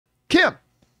Kim,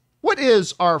 what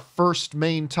is our first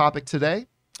main topic today?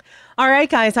 All right,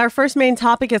 guys, our first main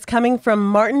topic is coming from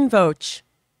Martin Voch.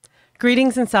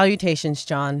 Greetings and salutations,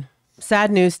 John.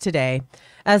 Sad news today,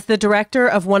 as the director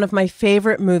of one of my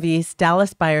favorite movies,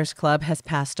 Dallas Buyers Club, has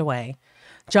passed away.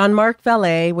 Jean-Marc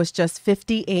Vallée was just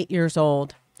 58 years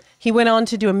old. He went on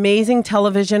to do amazing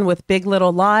television with Big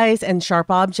Little Lies and Sharp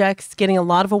Objects, getting a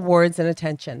lot of awards and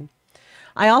attention.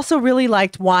 I also really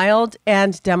liked Wild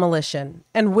and Demolition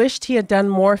and wished he had done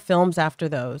more films after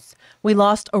those. We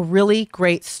lost a really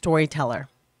great storyteller.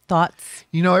 Thoughts?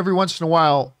 You know, every once in a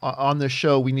while on this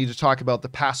show, we need to talk about the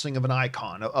passing of an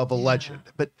icon, of a legend.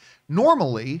 But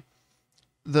normally,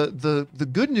 the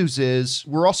good news is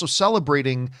we're also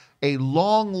celebrating a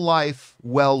long life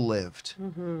well lived.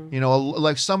 You know,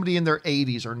 like somebody in their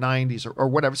 80s or 90s or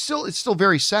whatever. It's still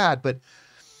very sad, but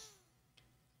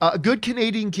a good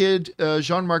Canadian kid,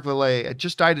 Jean-Marc Vallée,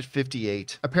 just died at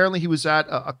 58. Apparently, he was at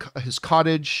his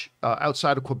cottage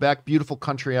outside of Quebec. Beautiful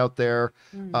country out there.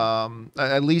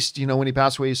 At least, you know, when he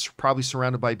passed away, he's probably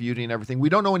surrounded by beauty and everything. We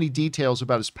don't know any details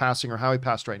about his passing or how he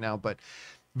passed right now, but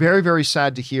very, very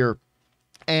sad to hear.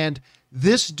 And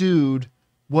this dude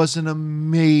was an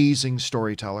amazing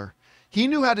storyteller. He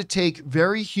knew how to take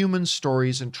very human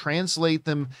stories and translate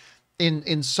them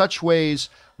in such ways,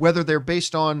 whether they're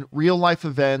based on real life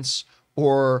events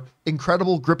or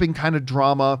incredible gripping kind of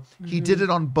drama. He did it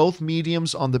on both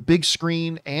mediums, on the big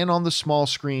screen and on the small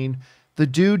screen. The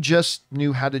dude just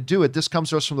knew how to do it. This comes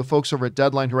to us from the folks over at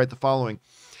Deadline who write the following.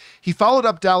 He followed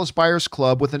up Dallas Buyers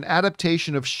Club with an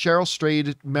adaptation of Cheryl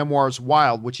Strayed memoirs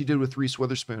Wild, which he did with Reese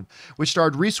Witherspoon, which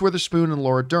starred Reese Witherspoon and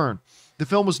Laura Dern. The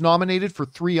film was nominated for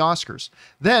 3 Oscars.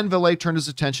 Then Vallée turned his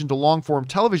attention to long-form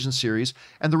television series,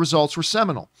 and the results were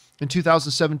seminal. In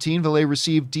 2017, Vallée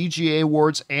received DGA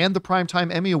Awards and the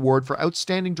Primetime Emmy Award for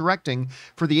Outstanding Directing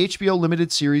for the HBO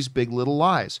limited series Big Little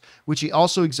Lies, which he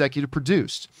also executive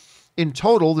produced. In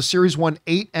total, the series won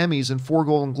 8 Emmys and 4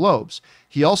 Golden Globes.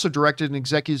 He also directed and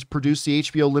executive produced the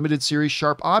HBO limited series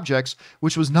Sharp Objects,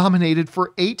 which was nominated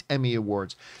for 8 Emmy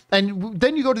Awards. And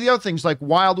then you go to the other things like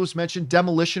Wild was mentioned,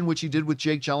 Demolition, which he did with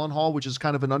Jake Gyllenhaal, which is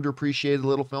kind of an underappreciated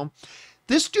little film.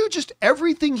 This dude, just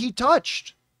everything he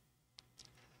touched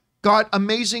got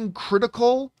amazing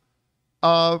critical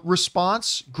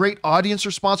response, great audience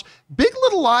response. Big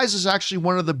Little Lies is actually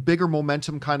one of the bigger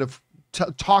momentum kind of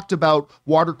talked about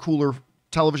water cooler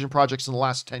television projects in the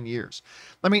last 10 years.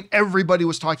 I mean, everybody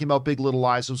was talking about Big Little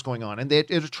Lies that was going on, and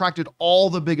it attracted all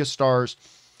the biggest stars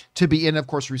to be in, of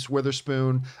course, Reese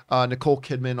Witherspoon, Nicole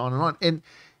Kidman, on and on. And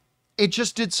it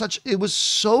just did it was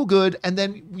so good. And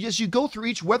then as you go through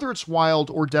each, whether it's Wild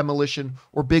or Demolition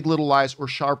or Big Little Lies or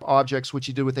Sharp Objects, which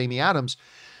he did with Amy Adams,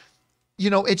 you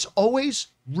know, it's always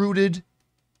rooted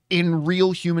in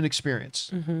real human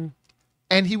experience.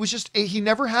 And he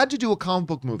never had to do a comic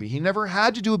book movie. He never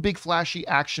had to do a big flashy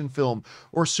action film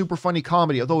or super funny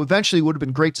comedy, although eventually it would have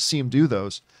been great to see him do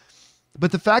those.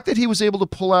 But the fact that he was able to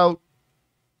pull out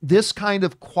this kind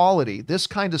of quality, this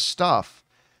kind of stuff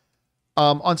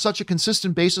on such a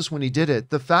consistent basis when he did it,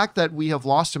 the fact that we have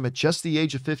lost him at just the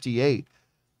age of 58,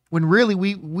 when really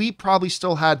we probably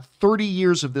still had 30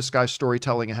 years of this guy's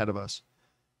storytelling ahead of us.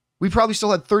 We probably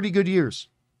still had 30 good years.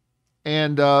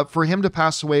 And for him to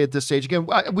pass away at this stage, again,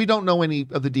 we don't know any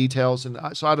of the details, and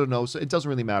so I don't know, so it doesn't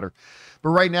really matter. But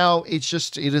right now, it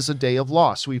is a day of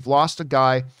loss. We've lost a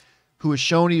guy who has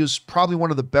shown he was probably one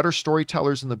of the better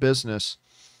storytellers in the business,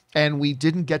 and we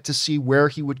didn't get to see where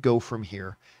he would go from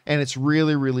here. And it's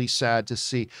really, really sad to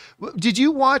see. Did you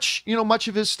watch, much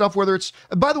of his stuff, whether it's,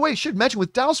 by the way, I should mention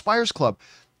with Dallas Buyers Club,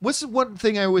 what's the one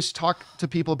thing I always talk to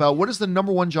people about? What is the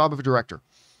number one job of a director?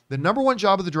 The number one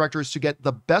job of the director is to get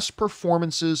the best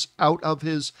performances out of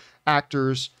his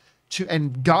actors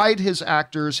and guide his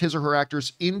or her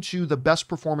actors into the best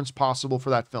performance possible for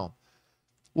that film.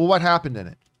 Well, what happened in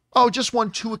it? Oh, just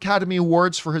won 2 Academy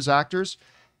Awards for his actors.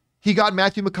 He got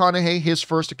Matthew McConaughey his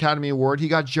first Academy Award. He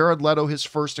got Jared Leto his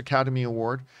first Academy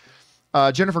Award.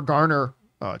 Jennifer Garner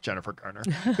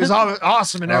is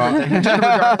awesome in everything. Jennifer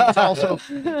Garner is also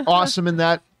awesome in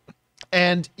that.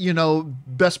 And,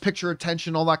 best picture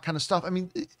attention, all that kind of stuff. I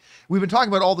mean, we've been talking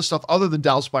about all the stuff other than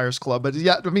Dallas Buyers Club, but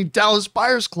yeah, I mean, Dallas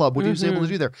Buyers Club, what he was able to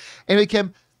do there. And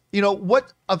Kim,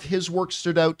 what of his work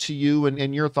stood out to you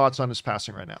and your thoughts on his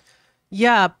passing right now?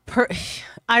 Yeah,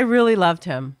 I really loved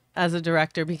him. as a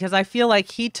director, because I feel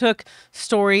like he took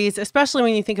stories, especially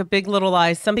when you think of Big Little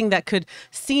Lies, something that could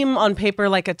seem on paper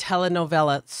like a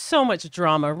telenovela, so much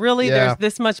drama. Really, there's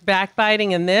this much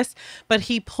backbiting in this, but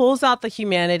he pulls out the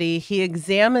humanity, he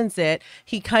examines it,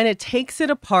 he kind of takes it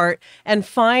apart and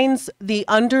finds the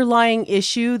underlying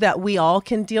issue that we all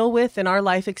can deal with in our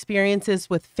life experiences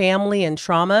with family and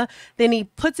trauma. Then he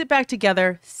puts it back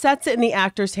together, sets it in the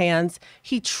actors' hands.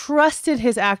 He trusted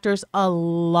his actors a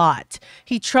lot.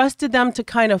 He trusted them to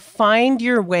kind of find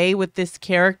your way with this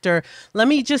character. Let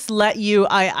me just let you,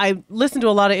 I listened to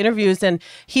a lot of interviews, and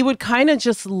he would kind of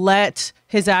just let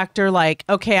his actor, like,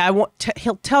 okay,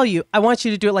 he'll tell you, I want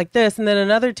you to do it like this. And then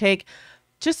another take,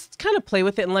 just kind of play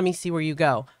with it and let me see where you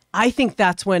go. I think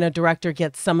that's when a director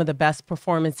gets some of the best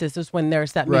performances, is when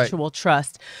there's that mutual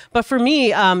trust. But for me,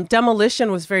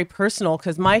 Demolition was very personal,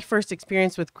 because my first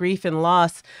experience with grief and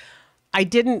loss,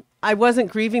 I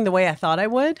wasn't grieving the way I thought I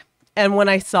would. And when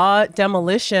I saw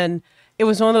Demolition, it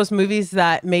was one of those movies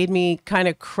that made me kind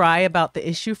of cry about the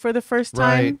issue for the first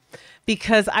time,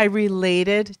 because I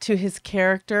related to his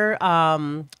character,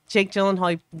 Jake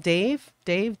Gyllenhaal, Dave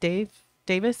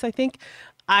Davis, I think.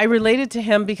 I related to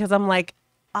him because I'm like,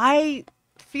 I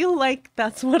feel like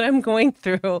that's what I'm going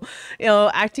through,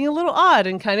 acting a little odd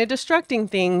and kind of destructing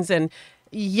things, and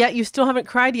yet you still haven't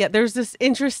cried yet. There's this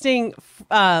interesting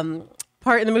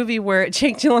part in the movie where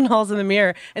Jake Gyllenhaal's in the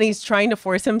mirror and he's trying to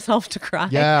force himself to cry.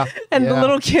 And the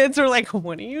little kids are like,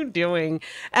 what are you doing?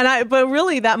 But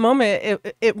really that moment,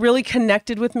 it really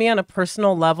connected with me on a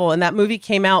personal level. And that movie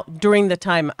came out during the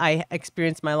time I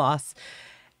experienced my loss.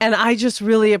 And I just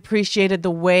really appreciated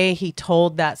the way he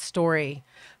told that story.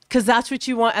 Because that's what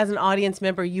you want as an audience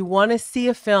member. You want to see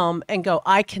a film and go,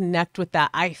 I connect with that.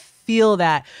 I feel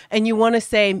that. And you want to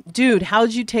say, dude,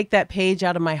 how'd you take that page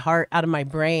out of my heart, out of my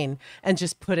brain, and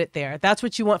just put it there? That's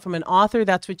what you want from an author.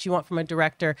 That's what you want from a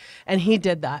director. And he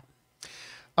did that.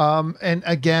 And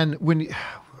again, when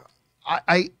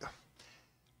I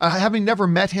having never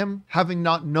met him, having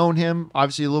not known him,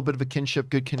 obviously a little bit of a kinship,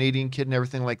 good Canadian kid and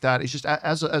everything like that. It's just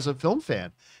as a film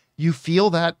fan, you feel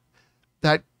that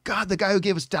God, the guy who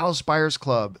gave us Dallas Buyers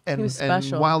Club and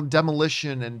Wild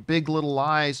Demolition and Big Little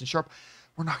Lies and Sharp,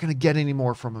 we're not going to get any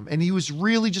more from him. And he was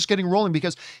really just getting rolling,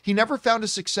 because he never found a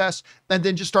success and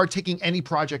then just started taking any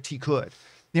project he could.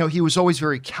 He was always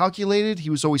very calculated.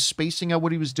 He was always spacing out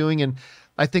what he was doing. And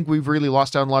I think we've really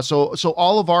lost out a lot. So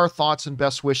all of our thoughts and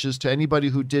best wishes to anybody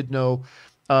who did know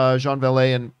Jean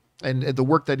Vallée and the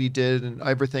work that he did and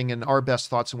everything, and our best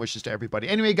thoughts and wishes to everybody.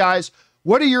 Anyway, guys,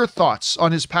 what are your thoughts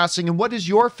on his passing, and what is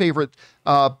your favorite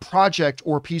project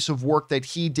or piece of work that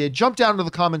he did? Jump down to the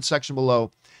comment section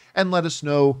below and let us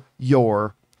know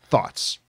your thoughts.